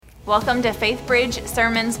Welcome to Faith Bridge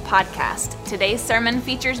Sermons Podcast. Today's sermon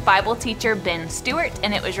features Bible teacher Ben Stuart,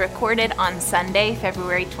 and it was recorded on Sunday,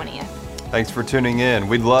 February 20th. Thanks for tuning in.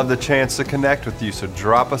 We'd love the chance to connect with you, so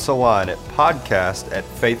drop us a line at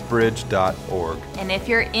podcast@faithbridge.org. And if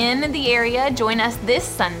you're in the area, join us this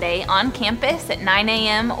Sunday on campus at 9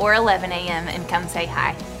 a.m. or 11 a.m. and come say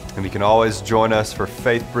hi. And you can always join us for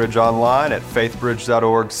Faith Bridge online at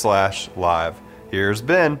faithbridge.org/live. Here's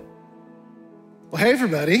Ben. Well, hey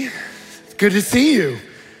everybody, good to see you.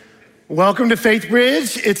 Welcome to Faith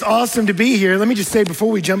Bridge. It's awesome to be here. Let me just say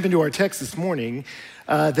before we jump into our text this morning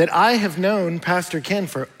that I have known Pastor Ken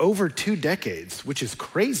for over 2 decades, which is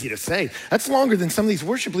crazy to say. That's longer than some of these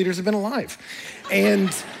worship leaders have been alive.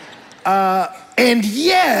 And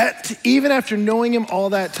yet, even after knowing him all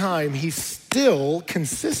that time, he still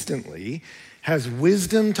consistently has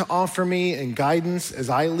wisdom to offer me and guidance as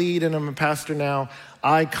I lead and I'm a pastor now.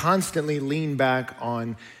 I constantly lean back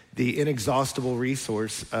on the inexhaustible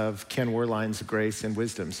resource of Ken Werlein's grace and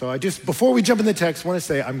wisdom. So before we jump in the text, want to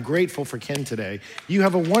say I'm grateful for Ken today. You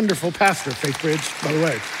have a wonderful pastor, Faith Bridge, by the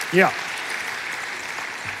way. Yeah.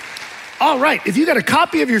 All right, if you got a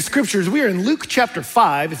copy of your scriptures, we are in Luke chapter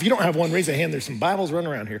 5. If you don't have one, raise a hand. There's some Bibles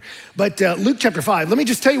running around here. But Luke chapter 5, let me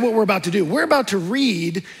just tell you what we're about to do. We're about to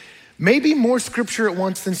read maybe more scripture at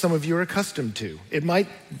once than some of you are accustomed to. It might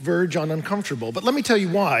verge on uncomfortable, but let me tell you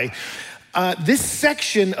why. This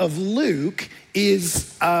section of Luke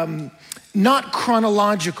is not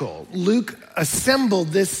chronological. Luke assembled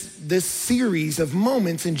this series of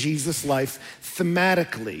moments in Jesus' life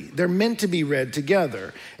thematically. They're meant to be read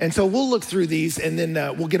together. And so we'll look through these and then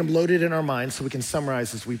we'll get them loaded in our minds so we can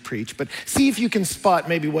summarize as we preach. But see if you can spot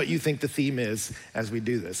maybe what you think the theme is as we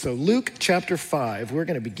do this. So Luke chapter 5, we're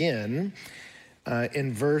going to begin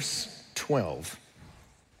in verse 12.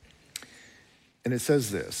 And it says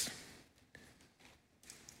this.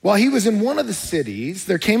 While he was in one of the cities,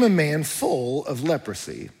 there came a man full of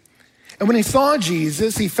leprosy. And when he saw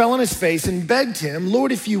Jesus, he fell on his face and begged him,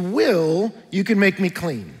 "Lord, if you will, you can make me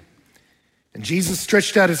clean." And Jesus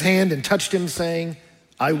stretched out his hand and touched him, saying,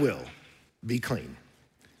 "I will, be clean."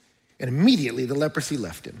 And immediately the leprosy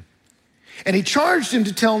left him. And he charged him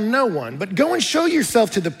to tell no one, but go and show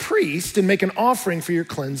yourself to the priest and make an offering for your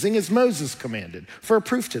cleansing as Moses commanded, for a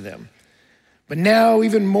proof to them. But now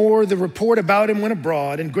even more the report about him went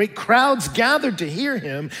abroad, and great crowds gathered to hear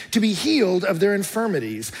him, to be healed of their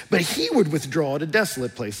infirmities. But he would withdraw to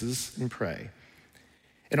desolate places and pray.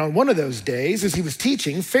 And on one of those days, as he was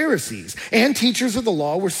teaching, Pharisees and teachers of the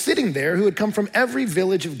law were sitting there who had come from every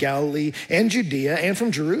village of Galilee and Judea and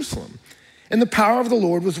from Jerusalem. And the power of the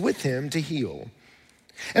Lord was with him to heal.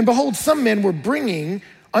 And behold, some men were bringing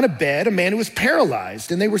on a bed a man who was paralyzed,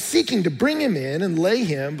 and they were seeking to bring him in and lay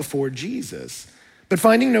him before Jesus. But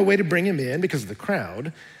finding no way to bring him in because of the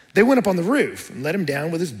crowd, they went up on the roof and let him down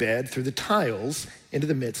with his bed through the tiles into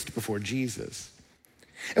the midst before Jesus.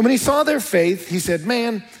 And when he saw their faith, he said,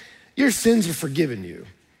 "Man, your sins are forgiven you."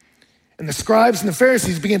 And the scribes and the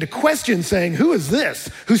Pharisees began to question, saying, "Who is this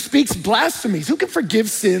who speaks blasphemies? Who can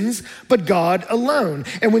forgive sins but God alone?"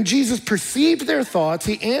 And when Jesus perceived their thoughts,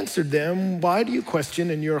 he answered them, "Why do you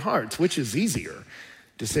question in your hearts? Which is easier,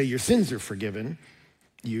 to say your sins are forgiven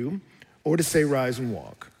you, or to say rise and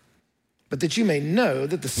walk? But that you may know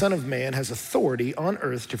that the Son of Man has authority on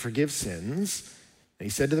earth to forgive sins." And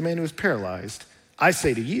he said to the man who was paralyzed, "I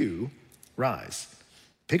say to you, rise,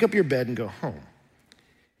 pick up your bed and go home."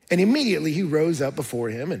 And immediately he rose up before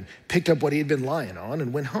him and picked up what he had been lying on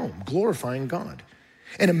and went home, glorifying God.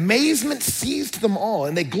 And amazement seized them all,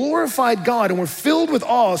 and they glorified God and were filled with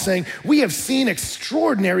awe, saying, "We have seen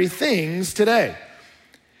extraordinary things today."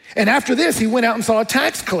 And after this, he went out and saw a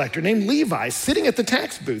tax collector named Levi sitting at the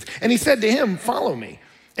tax booth. And he said to him, "Follow me."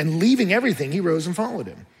 And leaving everything, he rose and followed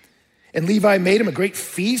him. And Levi made him a great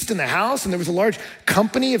feast in the house, and there was a large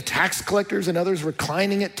company of tax collectors and others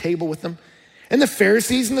reclining at table with them. And the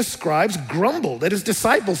Pharisees and the scribes grumbled at his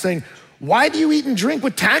disciples, saying, "Why do you eat and drink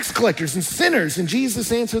with tax collectors and sinners?" And Jesus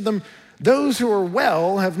answered them, "Those who are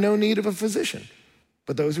well have no need of a physician,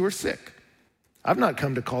 but those who are sick. I've not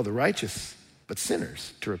come to call the righteous, but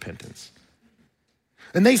sinners to repentance."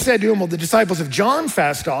 And they said to him, "Well, the disciples of John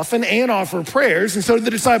fast often and offer prayers, and so do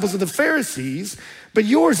the disciples of the Pharisees, but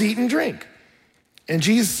yours eat and drink." And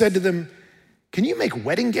Jesus said to them, "Can you make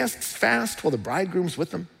wedding guests fast while the bridegroom's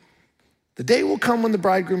with them? The day will come when the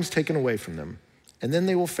bridegroom's taken away from them, and then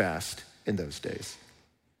they will fast in those days."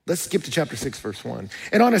 Let's skip to chapter 6, verse 1.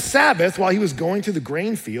 And on a Sabbath, while he was going through the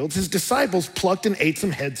grain fields, his disciples plucked and ate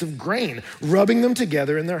some heads of grain, rubbing them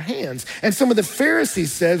together in their hands. And some of the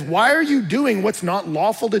Pharisees said, "Why are you doing what's not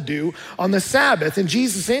lawful to do on the Sabbath?" And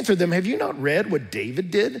Jesus answered them, "Have you not read what David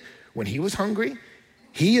did when he was hungry,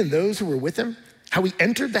 he and those who were with him, how he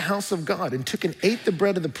entered the house of God and took and ate the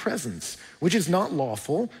bread of the presence, which is not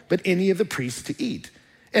lawful, but any of the priests to eat,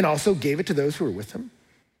 and also gave it to those who were with him.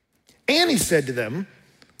 And he said to them,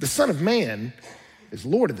 the Son of Man is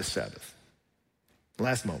Lord of the Sabbath.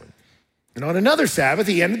 Last moment. And on another Sabbath,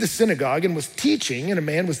 he entered the synagogue and was teaching, and a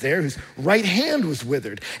man was there whose right hand was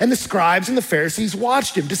withered. And the scribes and the Pharisees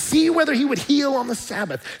watched him to see whether he would heal on the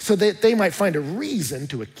Sabbath, so that they might find a reason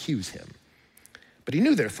to accuse him. But he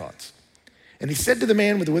knew their thoughts. And he said to the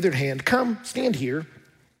man with the withered hand, come, stand here.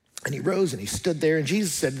 And he rose and he stood there, and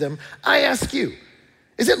Jesus said to them, I ask you,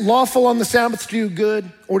 is it lawful on the Sabbath to do good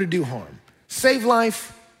or to do harm, save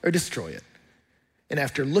life or destroy it? And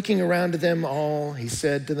after looking around to them all, he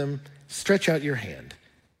said to them, stretch out your hand.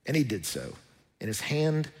 And he did so, and his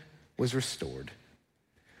hand was restored.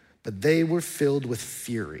 But they were filled with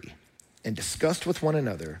fury and discussed with one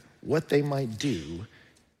another what they might do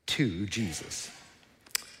to Jesus.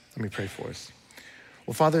 Let me pray for us.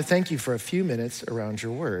 Well, Father, thank you for a few minutes around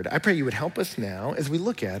your word. I pray you would help us now as we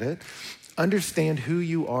look at it, understand who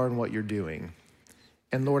you are and what you're doing.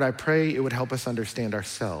 And Lord, I pray it would help us understand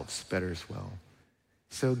ourselves better as well.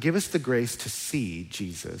 So give us the grace to see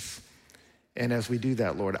Jesus. And as we do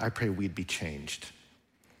that, Lord, I pray we'd be changed.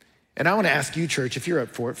 And I want to ask you, church, if you're up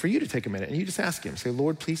for it, for you to take a minute and you just ask him, say,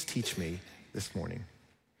 Lord, please teach me this morning.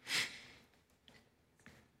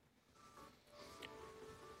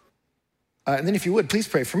 And then if you would, please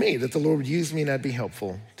pray for me that the Lord would use me and I'd be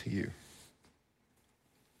helpful to you.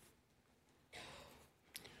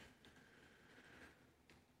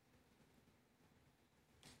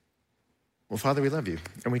 Well, Father, we love you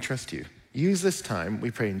and we trust you. Use this time,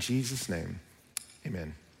 we pray in Jesus' name,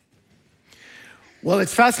 amen. Well,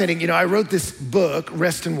 it's fascinating. I wrote this book,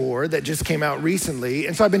 Rest and War, that just came out recently.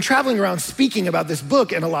 And so I've been traveling around speaking about this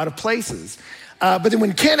book in a lot of places. But then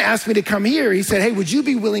when Ken asked me to come here, he said, hey, would you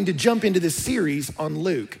be willing to jump into this series on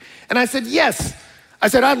Luke? And I said, yes. I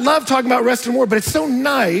said, I love talking about Rest and War, but it's so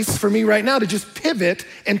nice for me right now to just pivot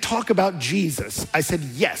and talk about Jesus. I said,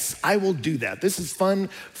 yes, I will do that. This is fun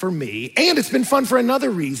for me. And it's been fun for another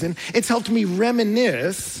reason. It's helped me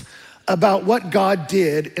reminisce about what God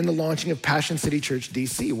did in the launching of Passion City Church,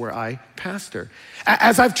 DC, where I pastor.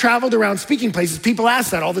 As I've traveled around speaking places, people ask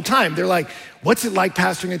that all the time. They're like, what's it like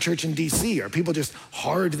pastoring a church in DC? Are people just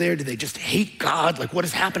hard there? Do they just hate God? Like, what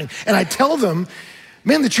is happening? And I tell them,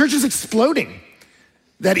 man, the church is exploding.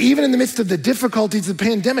 That even in the midst of the difficulties of the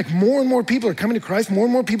pandemic, more and more people are coming to Christ, more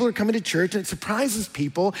and more people are coming to church, and it surprises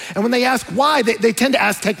people. And when they ask why, they tend to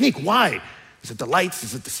ask technique. Why? Is it the lights?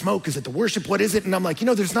 Is it the smoke? Is it the worship? What is it? And I'm like,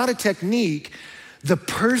 there's not a technique. The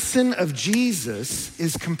person of Jesus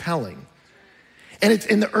is compelling. And it's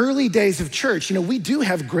in the early days of church, we do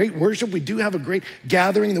have great worship. We do have a great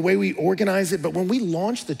gathering, the way we organize it. But when we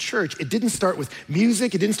launched the church, it didn't start with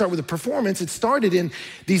music. It didn't start with a performance. It started in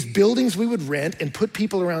these buildings we would rent and put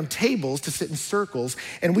people around tables to sit in circles.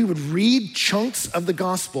 And we would read chunks of the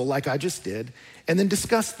gospel like I just did, and then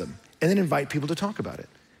discuss them, and then invite people to talk about it.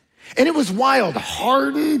 And it was wild.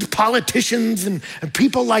 Hardened politicians and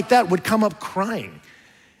people like that would come up crying.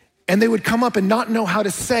 And they would come up and not know how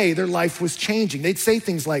to say their life was changing. They'd say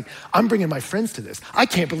things like, I'm bringing my friends to this. I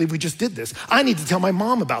can't believe we just did this. I need to tell my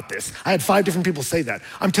mom about this. I had 5 different people say that.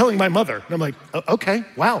 I'm telling my mother. And I'm like, okay,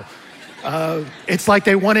 wow. It's like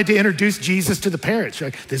they wanted to introduce Jesus to the parents.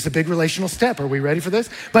 Like, this is a big relational step. Are we ready for this?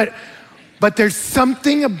 But there's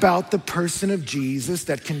something about the person of Jesus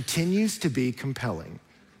that continues to be compelling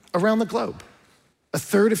around the globe.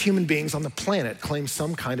 1/3 of human beings on the planet claim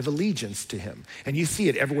some kind of allegiance to him. And you see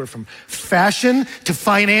it everywhere from fashion to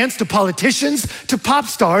finance to politicians to pop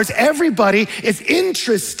stars. Everybody is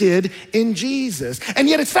interested in Jesus. And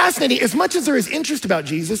yet it's fascinating. As much as there is interest about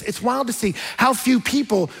Jesus, it's wild to see how few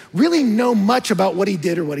people really know much about what he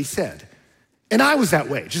did or what he said. And I was that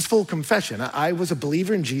way, just full confession. I was a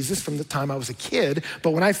believer in Jesus from the time I was a kid,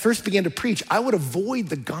 but when I first began to preach, I would avoid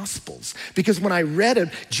the Gospels because when I read it,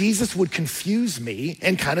 Jesus would confuse me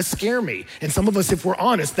and kind of scare me. And some of us, if we're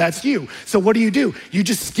honest, that's you. So what do? You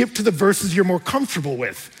just skip to the verses you're more comfortable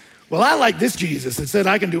with. Well, I like this Jesus that said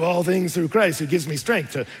I can do all things through Christ who gives me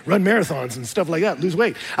strength to run marathons and stuff like that, lose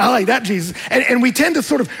weight. I like that Jesus. And we tend to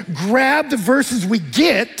sort of grab the verses we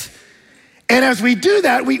get. And as we do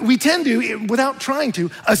that, we tend to, without trying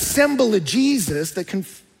to, assemble a Jesus that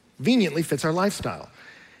conveniently fits our lifestyle.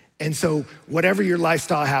 And so whatever your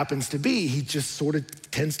lifestyle happens to be, he just sort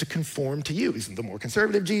of tends to conform to you. He's the more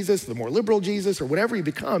conservative Jesus, the more liberal Jesus, or whatever he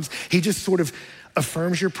becomes. He just sort of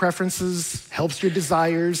affirms your preferences, helps your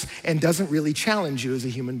desires, and doesn't really challenge you as a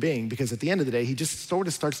human being because at the end of the day, he just sort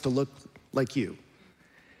of starts to look like you.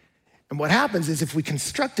 And what happens is if we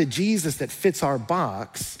construct a Jesus that fits our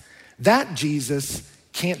box, that Jesus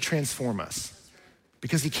can't transform us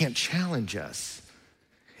because he can't challenge us.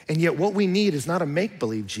 And yet what we need is not a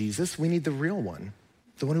make-believe Jesus, we need the real one,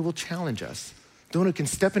 the one who will challenge us, the one who can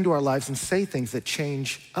step into our lives and say things that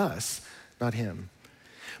change us, not him.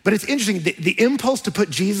 But it's interesting, the impulse to put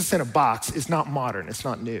Jesus in a box is not modern, it's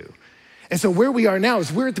not new. And so where we are now is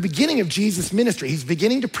we're at the beginning of Jesus' ministry. He's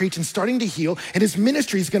beginning to preach and starting to heal, and his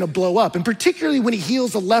ministry is gonna blow up. And particularly when he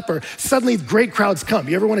heals a leper, suddenly great crowds come.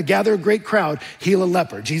 You ever wanna gather a great crowd, heal a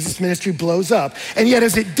leper? Jesus' ministry blows up. And yet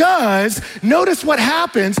as it does, notice what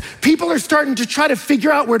happens. People are starting to try to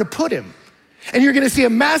figure out where to put him. And you're gonna see a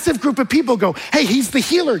massive group of people go, hey, he's the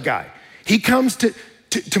healer guy. He comes to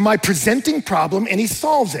my presenting problem and he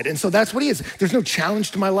solves it. And so that's what he is. There's no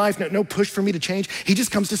challenge to my life, no push for me to change. He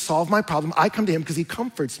just comes to solve my problem. I come to him because he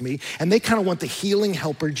comforts me, and they kind of want the healing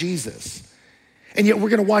helper Jesus. And yet we're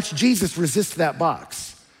gonna watch Jesus resist that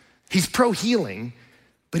box. He's pro-healing,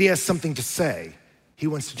 but he has something to say. He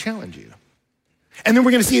wants to challenge you. And then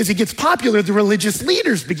we're gonna see as he gets popular, the religious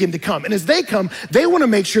leaders begin to come. And as they come, they wanna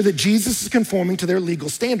make sure that Jesus is conforming to their legal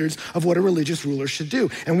standards of what a religious ruler should do.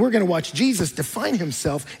 And we're gonna watch Jesus define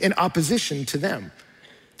himself in opposition to them.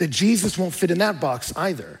 That Jesus won't fit in that box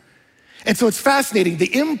either. And so it's fascinating.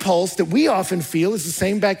 The impulse that we often feel is the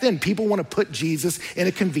same back then. People wanna put Jesus in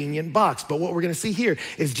a convenient box. But what we're gonna see here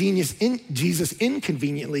is Jesus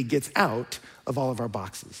inconveniently gets out of all of our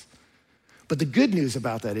boxes. But the good news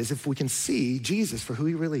about that is if we can see Jesus for who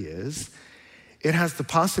he really is, it has the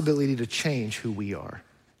possibility to change who we are.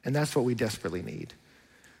 And that's what we desperately need.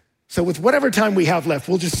 So with whatever time we have left,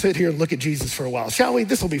 we'll just sit here and look at Jesus for a while, shall we?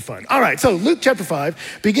 This will be fun. All right, so Luke chapter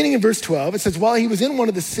 5, beginning in verse 12, it says, while he was in one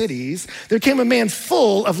of the cities, there came a man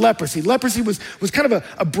full of leprosy. Leprosy was kind of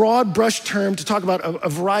a broad brush term to talk about a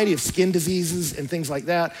variety of skin diseases and things like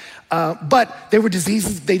that. But they were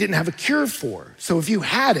diseases they didn't have a cure for. So if you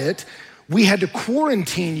had it, we had to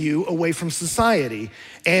quarantine you away from society.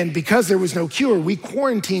 And because there was no cure, we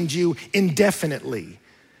quarantined you indefinitely.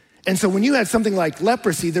 And so when you had something like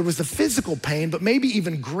leprosy, there was the physical pain, but maybe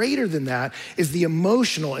even greater than that is the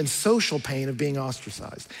emotional and social pain of being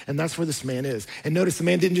ostracized. And that's where this man is. And notice the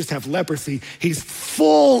man didn't just have leprosy, he's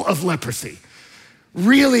full of leprosy,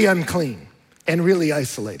 really unclean and really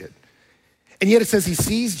isolated. And yet it says he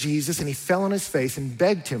sees Jesus and he fell on his face and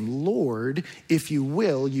begged him, Lord, if you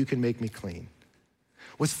will, you can make me clean.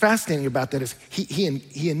 What's fascinating about that is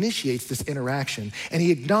he initiates this interaction and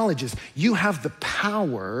he acknowledges you have the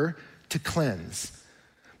power to cleanse.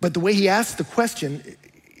 But the way he asks the question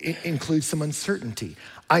includes some uncertainty.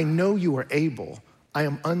 I know you are able. I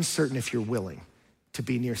am uncertain if you're willing to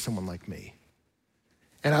be near someone like me.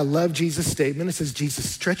 And I love Jesus' statement. It says Jesus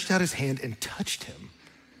stretched out his hand and touched him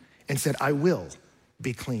and said, I will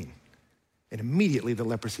be clean. And immediately the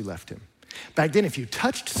leprosy left him. Back then, if you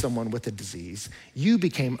touched someone with a disease, you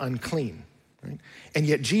became unclean, right? And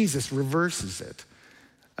yet Jesus reverses it.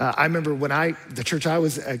 I remember when the church I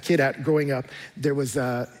was a kid at growing up, there was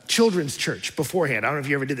a children's church beforehand. I don't know if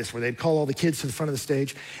you ever did this, where they'd call all the kids to the front of the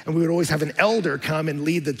stage, and we would always have an elder come and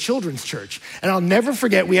lead the children's church. And I'll never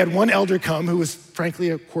forget, we had one elder come who was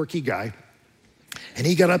frankly a quirky guy. And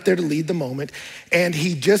he got up there to lead the moment, and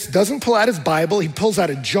he just doesn't pull out his Bible. He pulls out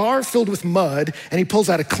a jar filled with mud, and he pulls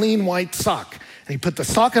out a clean white sock. And he put the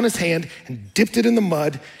sock on his hand and dipped it in the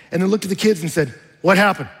mud, and then looked at the kids and said, what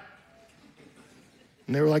happened?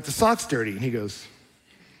 And they were like, the sock's dirty. And he goes,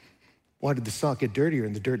 why did the sock get dirtier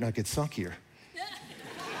and the dirt not get sockier?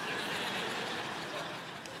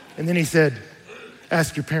 And then he said,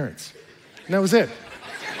 ask your parents. And that was it.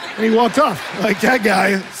 And he walked off like that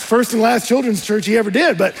guy, first and last children's church he ever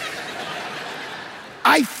did. But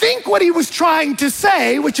I think what he was trying to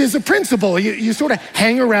say, which is a principle, you sort of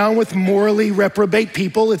hang around with morally reprobate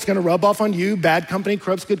people, it's gonna rub off on you, bad company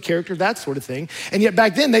corrupts good character, that sort of thing. And yet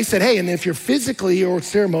back then they said, hey, and if you're physically or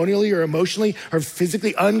ceremonially or emotionally or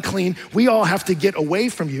physically unclean, we all have to get away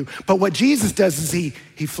from you. But what Jesus does is he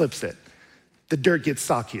flips it. The dirt gets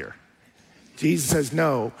sockier. Jesus says,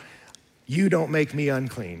 no, you don't make me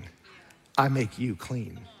unclean, I make you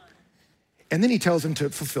clean. And then he tells them to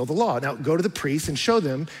fulfill the law. Now go to the priests and show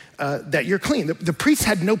them that you're clean. The priests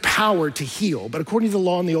had no power to heal, but according to the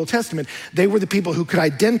law in the Old Testament, they were the people who could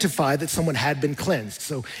identify that someone had been cleansed.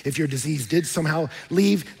 So if your disease did somehow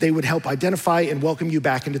leave, they would help identify and welcome you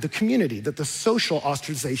back into the community, that the social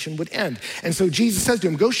ostracization would end. And so Jesus says to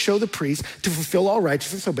him, go show the priests to fulfill all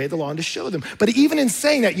righteousness, obey the law, and to show them. But even in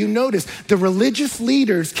saying that, you notice the religious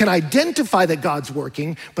leaders can identify that God's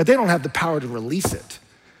working, but they don't have the power to release it.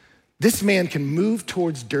 This man can move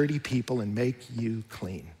towards dirty people and make you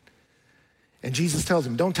clean. And Jesus tells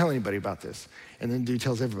him, don't tell anybody about this. And then the dude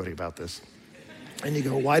tells everybody about this. And you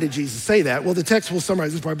go, why did Jesus say that? Well, the text will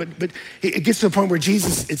summarize this part, but it gets to the point where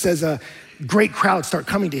Jesus, it says a great crowd start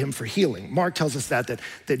coming to him for healing. Mark tells us that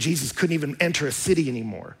Jesus couldn't even enter a city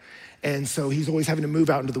anymore. And so he's always having to move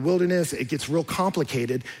out into the wilderness. It gets real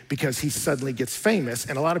complicated because he suddenly gets famous,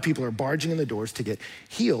 and a lot of people are barging in the doors to get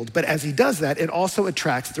healed. But as he does that, it also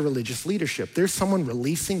attracts the religious leadership. There's someone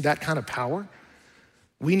releasing that kind of power.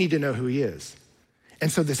 We need to know who he is.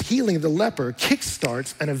 And so this healing of the leper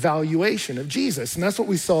kickstarts an evaluation of Jesus. And that's what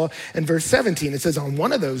we saw in verse 17. It says, on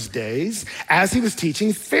one of those days, as he was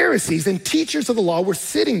teaching, Pharisees and teachers of the law were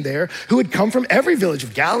sitting there who had come from every village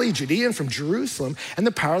of Galilee, Judea, and from Jerusalem, and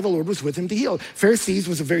the power of the Lord was with him to heal. Pharisees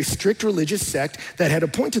was a very strict religious sect that had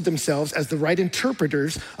appointed themselves as the right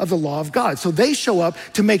interpreters of the law of God. So they show up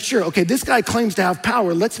to make sure, okay, this guy claims to have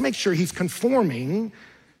power. Let's make sure he's conforming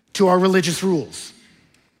to our religious rules.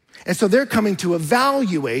 And so they're coming to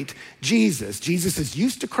evaluate Jesus. Jesus is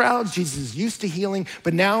used to crowds, Jesus is used to healing,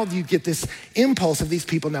 but now you get this impulse of these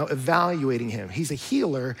people now evaluating him. He's a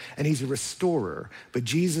healer and he's a restorer, but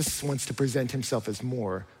Jesus wants to present himself as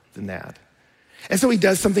more than that. And so he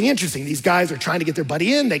does something interesting. These guys are trying to get their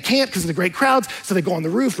buddy in. They can't because of the great crowds, so they go on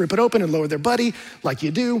the roof, rip it open, and lower their buddy like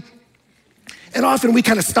you do. And often we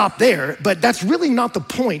kind of stop there, but that's really not the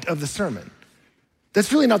point of the sermon.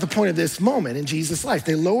 That's really not the point of this moment in Jesus' life.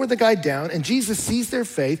 They lower the guy down and Jesus sees their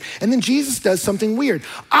faith, and then Jesus does something weird.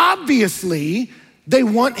 Obviously, they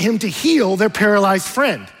want him to heal their paralyzed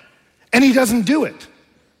friend, and he doesn't do it.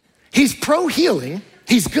 He's pro-healing,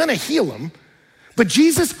 he's gonna heal him, but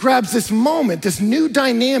Jesus grabs this moment, this new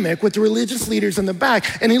dynamic with the religious leaders in the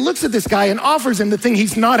back, and he looks at this guy and offers him the thing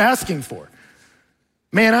he's not asking for.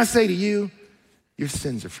 Man, I say to you, your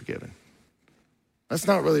sins are forgiven. That's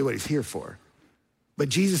not really what he's here for. But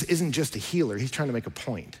Jesus isn't just a healer, he's trying to make a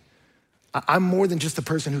point. I'm more than just the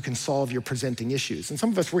person who can solve your presenting issues. And some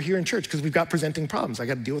of us, we're here in church because we've got presenting problems. I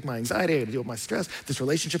got to deal with my anxiety, I got to deal with my stress, this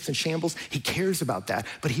relationship's in shambles. He cares about that,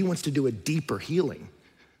 but he wants to do a deeper healing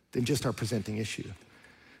than just our presenting issue.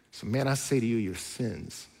 So man, I say to you, your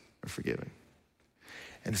sins are forgiven.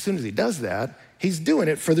 And as soon as he does that, he's doing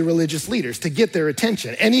it for the religious leaders to get their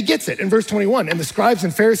attention. And he gets it in verse 21. And the scribes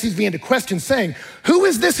and Pharisees began to question, saying, who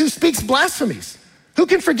is this who speaks blasphemies? Who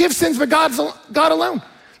can forgive sins but God alone?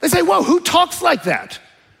 They say, whoa, who talks like that?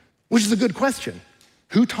 Which is a good question.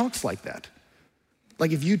 Who talks like that?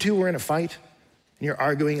 Like if you two were in a fight and you're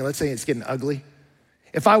arguing and let's say it's getting ugly.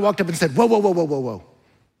 If I walked up and said, whoa,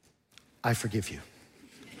 I forgive you.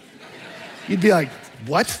 You'd be like,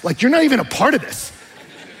 what? Like you're not even a part of this.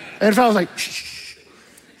 And if I was like, shh,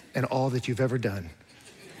 and all that you've ever done,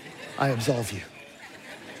 I absolve you.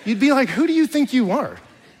 You'd be like, who do you think you are?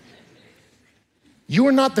 You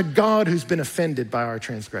are not the God who's been offended by our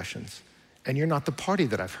transgressions, and you're not the party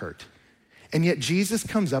that I've hurt. And yet Jesus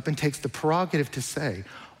comes up and takes the prerogative to say,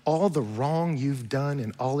 all the wrong you've done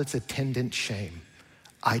and all its attendant shame,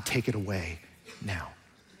 I take it away now.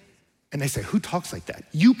 And they say, who talks like that?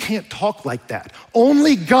 You can't talk like that.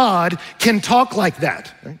 Only God can talk like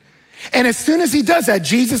that. Right? And as soon as he does that,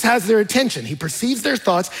 Jesus has their attention. He perceives their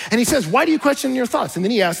thoughts, and he says, why do you question your thoughts? And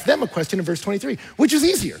then he asks them a question in verse 23, which is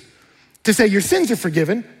easier. To say your sins are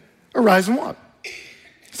forgiven or rise and walk?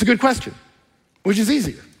 It's a good question. Which is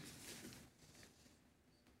easier?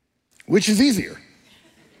 Which is easier?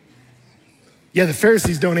 Yeah, the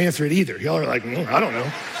Pharisees don't answer it either. Y'all are like, I don't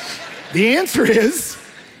know. The answer is,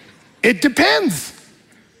 it depends.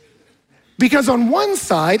 Because on one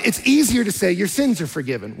side, it's easier to say your sins are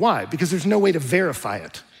forgiven. Why? Because there's no way to verify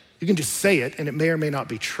it. You can just say it and it may or may not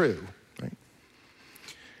be true.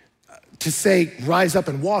 To say rise up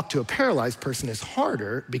and walk to a paralyzed person is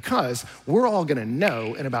harder because we're all gonna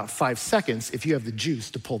know in about 5 seconds if you have the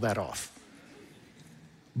juice to pull that off.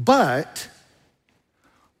 But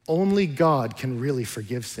only God can really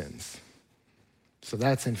forgive sins. So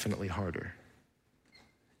that's infinitely harder.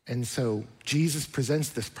 And so Jesus presents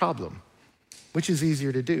this problem. Which is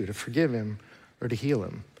easier to do, to forgive him or to heal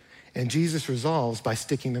him? And Jesus resolves by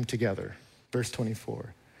sticking them together. Verse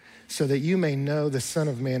 24. So that you may know the Son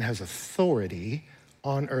of Man has authority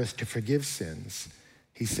on earth to forgive sins,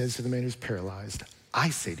 he says to the man who's paralyzed, I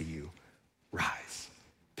say to you, rise,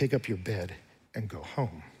 pick up your bed and go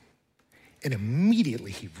home. And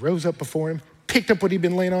immediately he rose up before him, picked up what he'd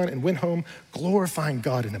been laying on and went home, glorifying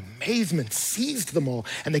God. And amazement seized them all.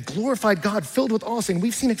 And they glorified God, filled with awe, saying,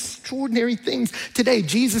 we've seen extraordinary things today.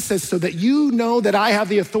 Jesus says, so that you know that I have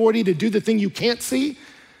the authority to do the thing you can't see,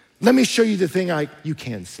 let me show you the thing you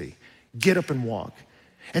can see. Get up and walk.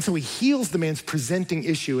 And so he heals the man's presenting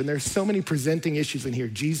issue. And there's so many presenting issues in here.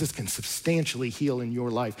 Jesus can substantially heal in your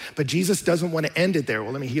life. But Jesus doesn't want to end it there.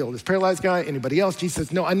 Well, let me heal this paralyzed guy, anybody else. Jesus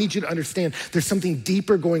says, no, I need you to understand there's something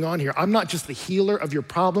deeper going on here. I'm not just the healer of your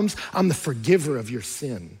problems. I'm the forgiver of your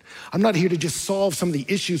sin. I'm not here to just solve some of the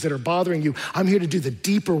issues that are bothering you. I'm here to do the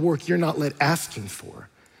deeper work you're not asking for.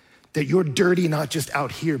 That you're dirty, not just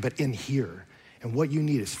out here, but in here. And what you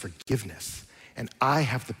need is forgiveness. And I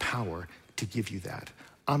have the power to give you that.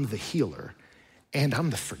 I'm the healer, and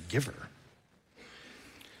I'm the forgiver.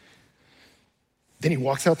 Then he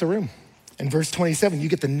walks out the room. In verse 27, you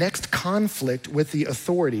get the next conflict with the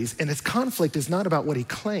authorities, and his conflict is not about what he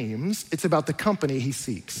claims, it's about the company he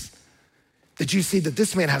seeks. That you see that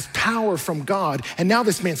this man has power from God, and now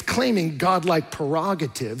this man's claiming God-like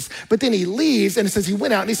prerogatives, but then he leaves, and it says he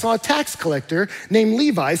went out and he saw a tax collector named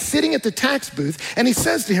Levi sitting at the tax booth, and he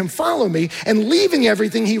says to him, follow me, and leaving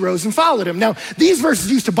everything, he rose and followed him. Now, these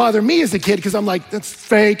verses used to bother me as a kid because I'm like, that's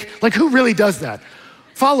fake. Like, who really does that?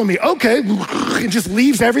 Follow me, okay, and just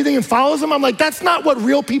leaves everything and follows him. I'm like, that's not what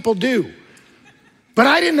real people do. But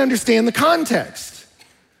I didn't understand the context.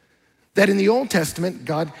 That in the Old Testament,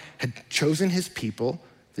 God had chosen his people,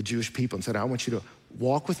 the Jewish people, and said, I want you to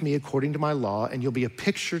walk with me according to my law, and you'll be a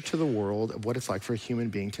picture to the world of what it's like for a human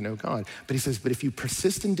being to know God. But he says, but if you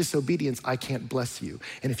persist in disobedience, I can't bless you.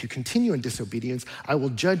 And if you continue in disobedience, I will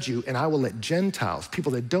judge you, and I will let Gentiles,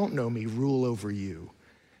 people that don't know me, rule over you.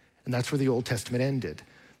 And that's where the Old Testament ended.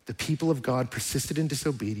 The people of God persisted in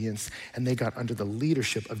disobedience, and they got under the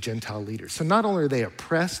leadership of Gentile leaders. So not only are they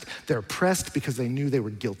oppressed, they're oppressed because they knew they were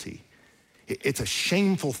guilty. It's a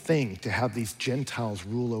shameful thing to have these Gentiles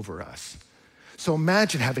rule over us. So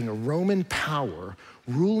imagine having a Roman power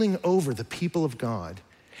ruling over the people of God,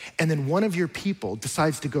 and then one of your people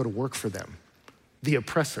decides to go to work for them, the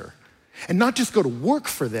oppressor. And not just go to work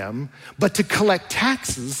for them, but to collect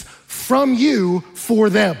taxes from you for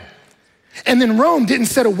them. And then Rome didn't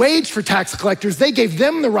set a wage for tax collectors. They gave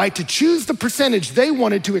them the right to choose the percentage they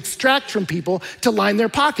wanted to extract from people to line their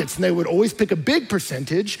pockets. And they would always pick a big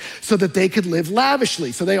percentage so that they could live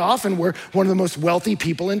lavishly. So they often were one of the most wealthy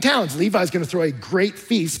people in towns. Levi's gonna throw a great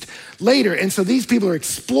feast later. And so these people are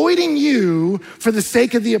exploiting you for the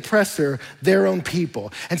sake of the oppressor, their own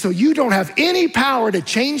people. And so you don't have any power to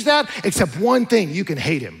change that except one thing: you can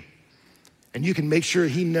hate him. And you can make sure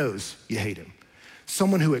he knows you hate him.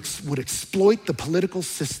 Someone who would exploit the political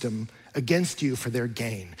system against you for their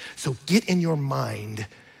gain. So get in your mind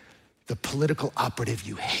the political operative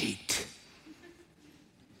you hate.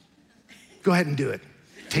 Go ahead and do it.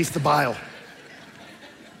 Taste the bile.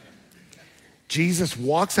 Jesus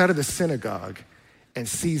walks out of the synagogue and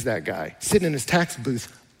sees that guy sitting in his tax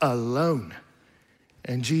booth alone.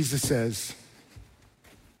 And Jesus says,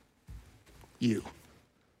 you,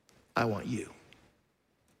 I want you.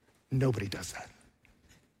 Nobody does that.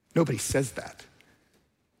 Nobody says that.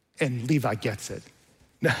 And Levi gets it.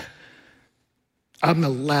 Now, I'm the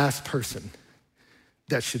last person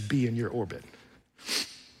that should be in your orbit.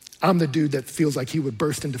 I'm the dude that feels like he would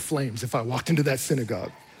burst into flames if I walked into that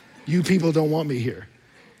synagogue. You people don't want me here.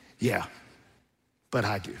 Yeah, but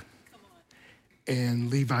I do.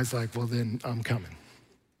 And Levi's like, well, then I'm coming.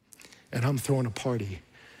 And I'm throwing a party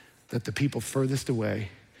that the people furthest away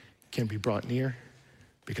can be brought near.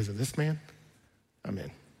 Because of this man, I'm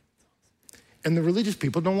in. And the religious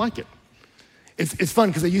people don't like it. It's fun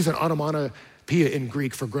because they use an onomatopoeia in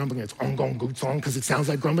Greek for grumbling. It's because it sounds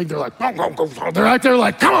like grumbling. They're like, they're out there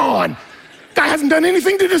like, come on, guy hasn't done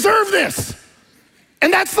anything to deserve this.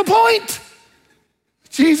 And that's the point.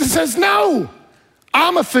 Jesus says, no,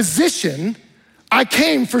 I'm a physician. I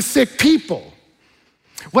came for sick people.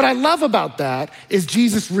 What I love about that is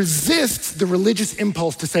Jesus resists the religious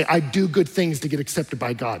impulse to say, I do good things to get accepted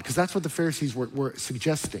by God, because that's what the Pharisees were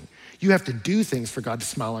suggesting. You have to do things for God to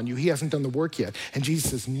smile on you. He hasn't done the work yet. And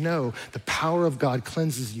Jesus says, no, the power of God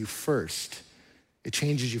cleanses you first. It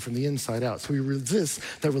changes you from the inside out. So he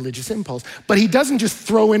resists that religious impulse. But he doesn't just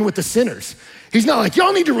throw in with the sinners. He's not like,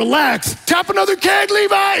 y'all need to relax, tap another keg,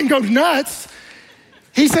 Levi, and go nuts.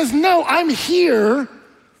 He says, no, I'm here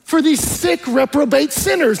for these sick, reprobate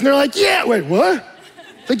sinners. And they're like, yeah, wait, what?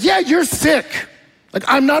 Like, yeah, you're sick. Like,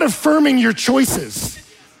 I'm not affirming your choices,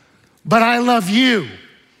 but I love you.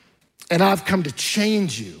 And I've come to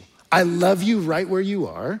change you. I love you right where you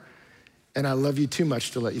are, and I love you too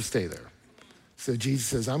much to let you stay there. So Jesus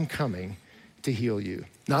says, I'm coming to heal you.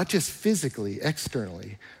 Not just physically,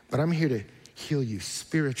 externally, but I'm here to heal you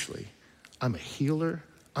spiritually. I'm a healer,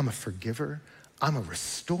 I'm a forgiver, I'm a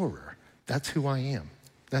restorer. That's who I am.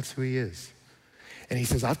 That's who he is. And he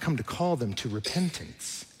says, I've come to call them to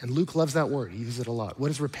repentance. And Luke loves that word. He uses it a lot. What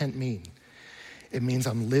does repent mean? It means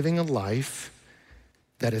I'm living a life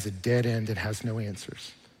that is a dead end and has no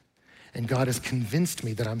answers. And God has convinced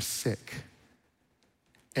me that I'm sick.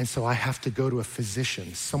 And so I have to go to a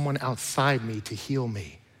physician, someone outside me to heal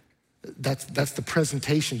me. That's the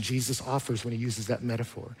presentation Jesus offers when he uses that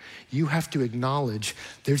metaphor. You have to acknowledge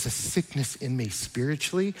there's a sickness in me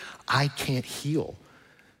spiritually I can't heal.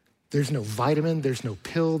 There's no vitamin, there's no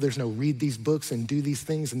pill, there's no read these books and do these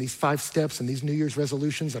things and these 5 steps and these New Year's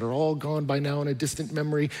resolutions that are all gone by now in a distant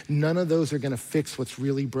memory. None of those are gonna fix what's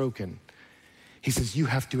really broken. He says, you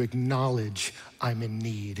have to acknowledge I'm in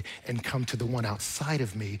need and come to the one outside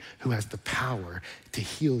of me who has the power to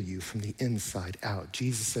heal you from the inside out.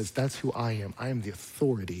 Jesus says, that's who I am. I am the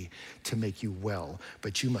authority to make you well,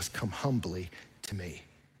 but you must come humbly to me.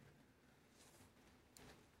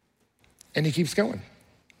 And he keeps going,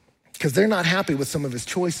 because they're not happy with some of his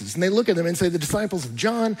choices. And they look at him and say, the disciples of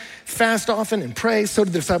John fast often and pray, so do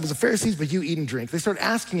the disciples of Pharisees, but you eat and drink. They start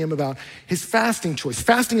asking him about his fasting choice.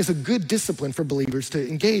 Fasting is a good discipline for believers to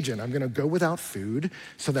engage in. I'm gonna go without food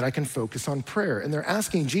so that I can focus on prayer. And they're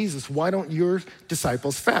asking Jesus, why don't your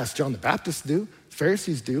disciples fast? John the Baptist do,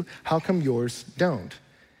 Pharisees do, how come yours don't?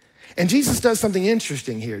 And Jesus does something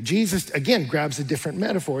interesting here. Jesus, again, grabs a different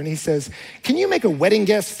metaphor and he says, can you make a wedding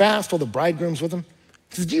guest fast while the bridegroom's with him?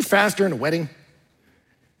 He says, do you fast during a wedding?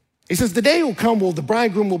 He says, the day will come where the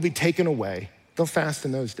bridegroom will be taken away. They'll fast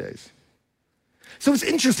in those days. So it's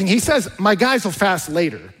interesting. He says, my guys will fast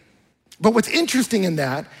later. But what's interesting in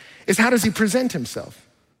that is how does he present himself?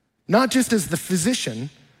 Not just as the physician,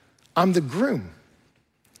 I'm the groom.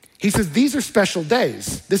 He says, these are special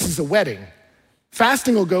days. This is a wedding.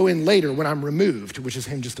 Fasting will go in later when I'm removed, which is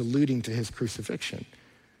him just alluding to his crucifixion.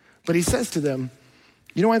 But he says to them,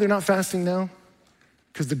 you know why they're not fasting now?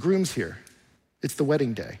 Because the groom's here. It's the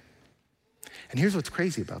wedding day. And here's what's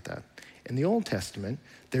crazy about that. In the Old Testament,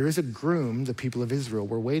 there is a groom the people of Israel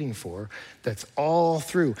were waiting for that's all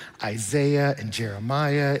through Isaiah and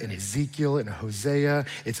Jeremiah and Ezekiel and Hosea.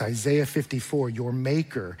 It's Isaiah 54. Your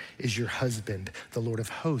maker is your husband. The Lord of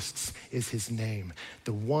hosts is his name.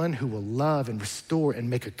 The one who will love and restore and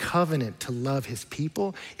make a covenant to love his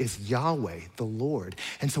people is Yahweh, the Lord.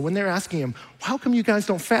 And so when they're asking him, how come you guys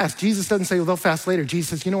don't fast? Jesus doesn't say, well, they'll fast later. Jesus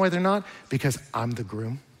says, you know why they're not? Because I'm the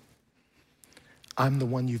groom. I'm the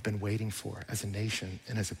one you've been waiting for as a nation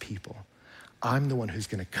and as a people. I'm the one who's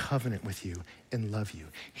gonna covenant with you and love you.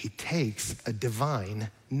 He takes a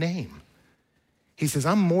divine name. He says,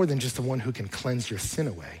 I'm more than just the one who can cleanse your sin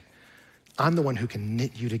away. I'm the one who can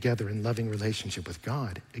knit you together in loving relationship with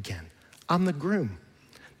God again. I'm the groom.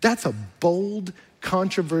 That's a bold,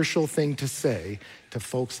 controversial thing to say to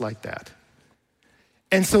folks like that.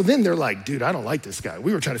 And so then they're like, dude, I don't like this guy.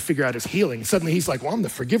 We were trying to figure out his healing. Suddenly he's like, well, I'm the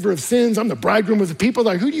forgiver of sins. I'm the bridegroom of the people.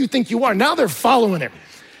 Like, who do you think you are? Now they're following him.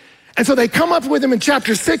 And so they come up with him in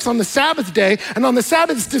chapter 6 on the Sabbath day. And on the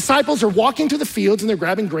Sabbath, his disciples are walking to the fields and they're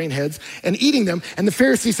grabbing grain heads and eating them. And the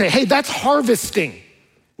Pharisees say, hey, that's harvesting,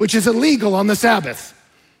 which is illegal on the Sabbath.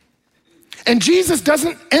 And Jesus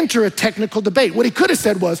doesn't enter a technical debate. What he could have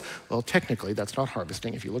said was, well, technically, that's not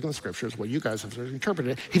harvesting. If you look in the scriptures, well, you guys have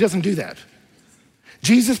interpreted it. He doesn't do that.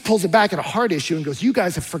 Jesus pulls it back at a hard issue and goes, you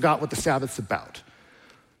guys have forgot what the Sabbath's about.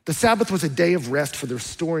 The Sabbath was a day of rest for the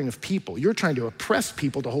restoring of people. You're trying to oppress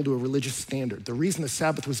people to hold to a religious standard. The reason the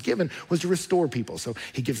Sabbath was given was to restore people. So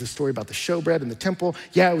he gives a story about the showbread in the temple.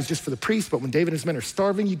 Yeah, it was just for the priests, but when David and his men are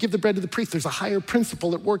starving, you give the bread to the priest. There's a higher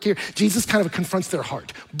principle at work here. Jesus kind of confronts their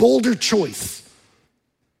heart. Bolder choice.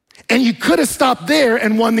 And you could have stopped there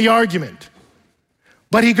and won the argument.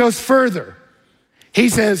 But he goes further. He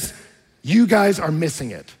says, you guys are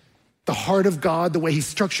missing it. The heart of God, the way he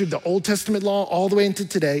structured the Old Testament law all the way into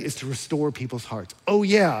today is to restore people's hearts. Oh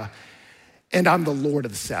yeah, and I'm the Lord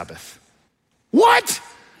of the Sabbath. What?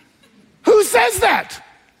 Who says that?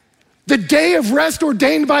 The day of rest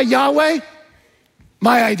ordained by Yahweh?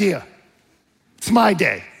 My idea. It's my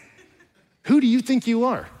day. Who do you think you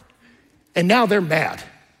are? And now they're mad.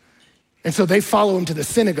 And so they follow him to the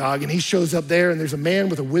synagogue and he shows up there and there's a man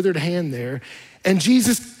with a withered hand there. And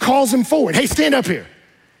Jesus calls him forward. Hey, stand up here.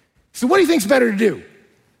 So what do you think's better to do?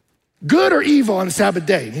 Good or evil on the Sabbath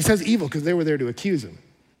day? And he says evil because they were there to accuse him.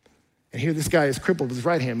 And here this guy is crippled with his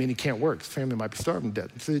right hand, meaning he can't work. His family might be starving to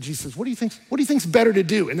death. So Jesus says, what do you think's better to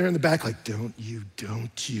do? And they're in the back like, don't you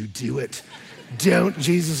do it. Don't.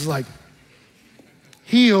 Jesus is like,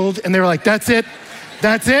 healed. And they're like, that's it.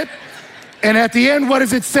 And at the end, what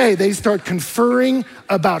does it say? They start conferring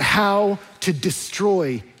about how to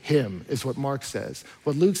destroy him, is what Mark says.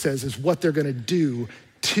 What Luke says is what they're gonna do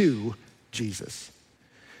to Jesus.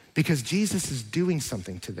 Because Jesus is doing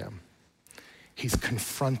something to them. He's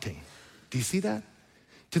confronting. Do you see that?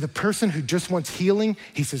 To the person who just wants healing,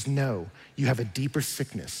 he says, no, you have a deeper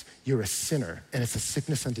sickness. You're a sinner, and it's a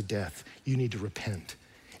sickness unto death. You need to repent.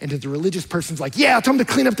 And to the religious person's like, yeah, tell them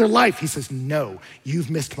to clean up their life. He says, no, you've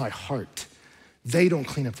missed my heart. They don't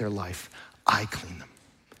clean up their life. I clean them.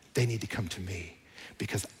 They need to come to me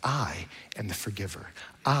because I am the forgiver.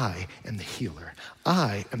 I am the healer.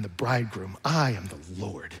 I am the bridegroom. I am the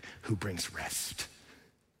Lord who brings rest.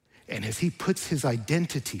 And as he puts his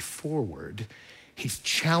identity forward, he's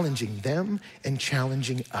challenging them and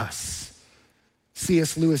challenging us.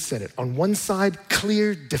 C.S. Lewis said it. On one side,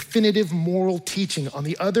 clear, definitive moral teaching. On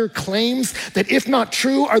the other, claims that if not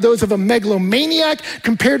true are those of a megalomaniac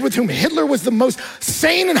compared with whom Hitler was the most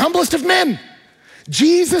sane and humblest of men.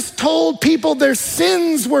 Jesus told people their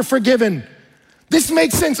sins were forgiven. This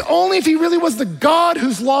makes sense only if he really was the God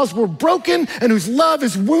whose laws were broken and whose love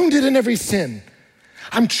is wounded in every sin.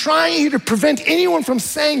 I'm trying here to prevent anyone from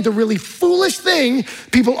saying the really foolish thing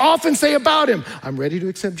people often say about him. I'm ready to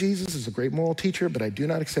accept Jesus as a great moral teacher, but I do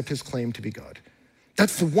not accept his claim to be God.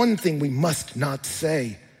 That's the one thing we must not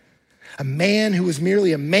say. A man who was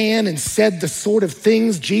merely a man and said the sort of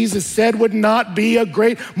things Jesus said would not be a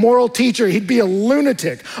great moral teacher. He'd be a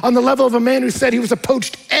lunatic on the level of a man who said he was a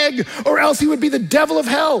poached egg, or else he would be the devil of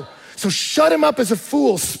hell. So shut him up as a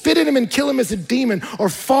fool, spit at him and kill him as a demon, or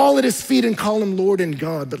fall at his feet and call him Lord and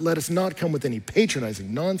God. But let us not come with any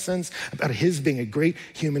patronizing nonsense about his being a great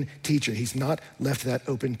human teacher. He's not left that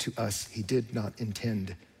open to us. He did not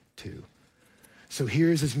intend to. So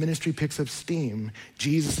here's his ministry picks up steam.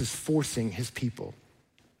 Jesus is forcing his people.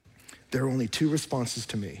 There are only two responses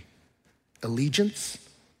to me: allegiance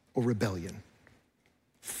or rebellion.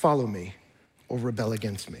 Follow me or rebel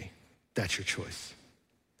against me. That's your choice.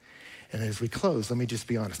 And as we close, let me just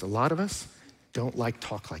be honest. A lot of us don't like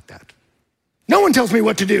talk like that. No one tells me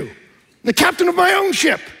what to do. I'm the captain of my own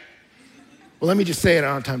ship. Well, let me just say it. I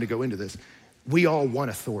don't have time to go into this. We all want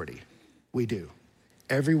authority. We do.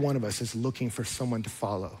 Every one of us is looking for someone to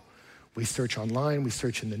follow. We search online, we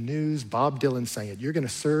search in the news. Bob Dylan sang it. You're going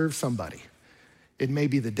to serve somebody. It may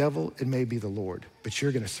be the devil, it may be the Lord, but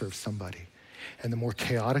you're going to serve somebody. And the more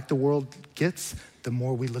chaotic the world gets, the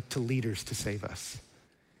more we look to leaders to save us.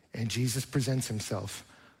 And Jesus presents himself,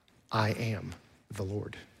 I am the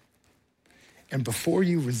Lord. And before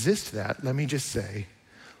you resist that, let me just say,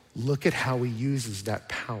 look at how he uses that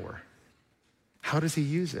power. How does he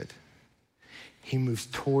use it? He moves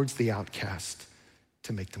towards the outcast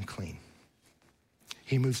to make them clean.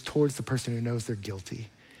 He moves towards the person who knows they're guilty,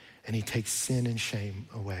 and he takes sin and shame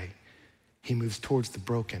away. He moves towards the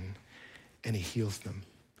broken, and he heals them.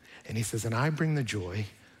 And he says, and I bring the joy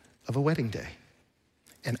of a wedding day.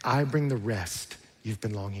 And I bring the rest you've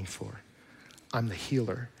been longing for. I'm the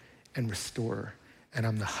healer and restorer, and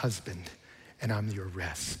I'm the husband, and I'm your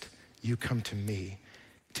rest. You come to me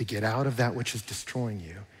to get out of that which is destroying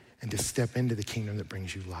you and to step into the kingdom that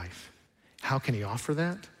brings you life. How can he offer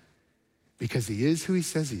that? Because he is who he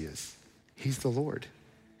says he is. He's the Lord.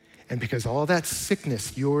 And because all that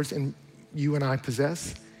sickness yours and you and I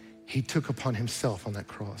possess, he took upon himself on that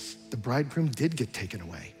cross. The bridegroom did get taken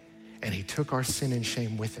away, and he took our sin and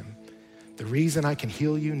shame with him. The reason I can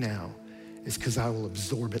heal you now is because I will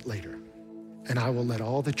absorb it later, and I will let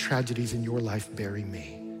all the tragedies in your life bury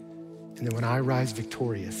me. And then when I rise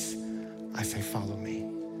victorious, I say, follow me.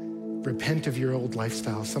 Repent of your old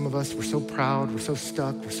lifestyle. Some of us, we're so proud, we're so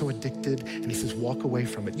stuck, we're so addicted, and he says, walk away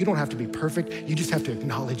from it. You don't have to be perfect, you just have to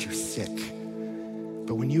acknowledge you're sick.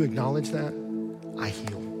 But when you acknowledge that, I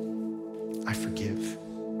heal, I forgive,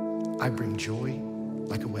 I bring joy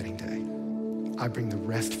like a wedding day. I bring the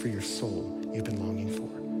rest for your soul you've been longing for.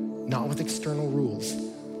 Not with external rules,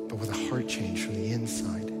 but with a heart change from the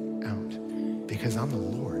inside out. Because I'm the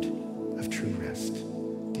Lord of true rest.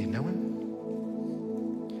 Do you know him?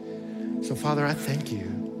 So Father, I thank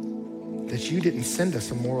you that you didn't send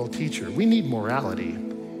us a moral teacher. We need morality,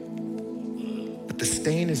 but the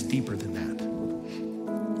stain is deeper than that.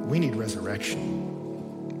 We need resurrection.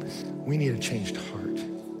 We need a changed heart.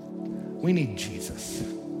 We need Jesus.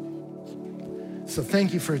 So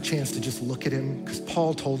thank you for a chance to just look at him, because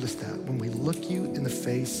Paul told us that when we look you in the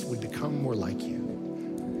face, we become more like you.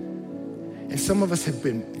 And some of us have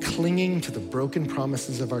been clinging to the broken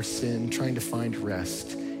promises of our sin, trying to find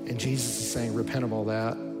rest. And Jesus is saying, repent of all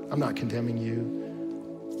that. I'm not condemning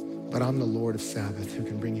you, but I'm the Lord of Sabbath who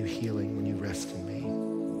can bring you healing when you rest in me.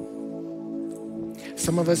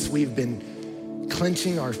 Some of us, we've been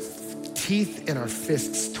clenching our teeth and our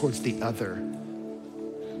fists towards the other,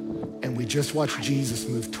 and we just watch Jesus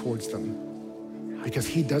move towards them because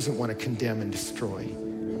he doesn't want to condemn and destroy.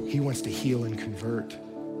 He wants to heal and convert.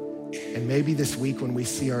 And maybe this week when we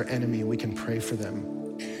see our enemy, we can pray for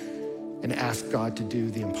them. and ask God to do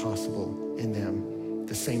the impossible in them,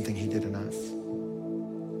 the same thing he did in us.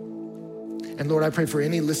 And Lord, I pray for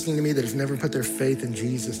any listening to me that has never put their faith in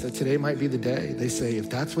Jesus, that today might be the day they say, if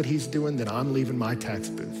that's what he's doing, then I'm leaving my tax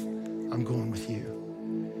booth. I'm going with you.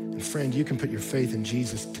 And friend, you can put your faith in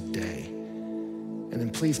Jesus today. And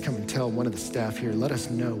then please come and tell one of the staff here, let us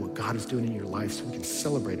know what God is doing in your life so we can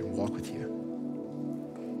celebrate and walk with you.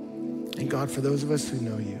 And God, for those of us who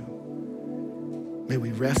know you, may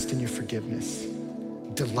we rest in your forgiveness,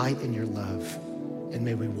 delight in your love, and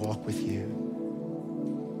may we walk with you.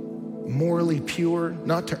 Morally pure,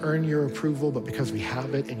 not to earn your approval, but because we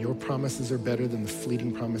have it and your promises are better than the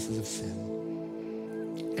fleeting promises of sin.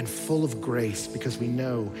 And full of grace because we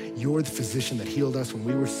know you're the physician that healed us when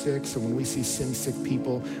we were sick. So when we see sin-sick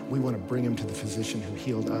people, we want to bring them to the physician who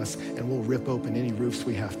healed us, and we'll rip open any roofs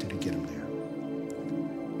we have to get them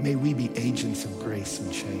there. May we be agents of grace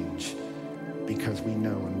and change because we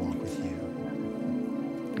know and walk with you.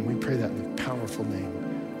 And we pray that in the powerful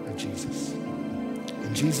name of Jesus.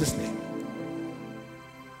 In Jesus' name.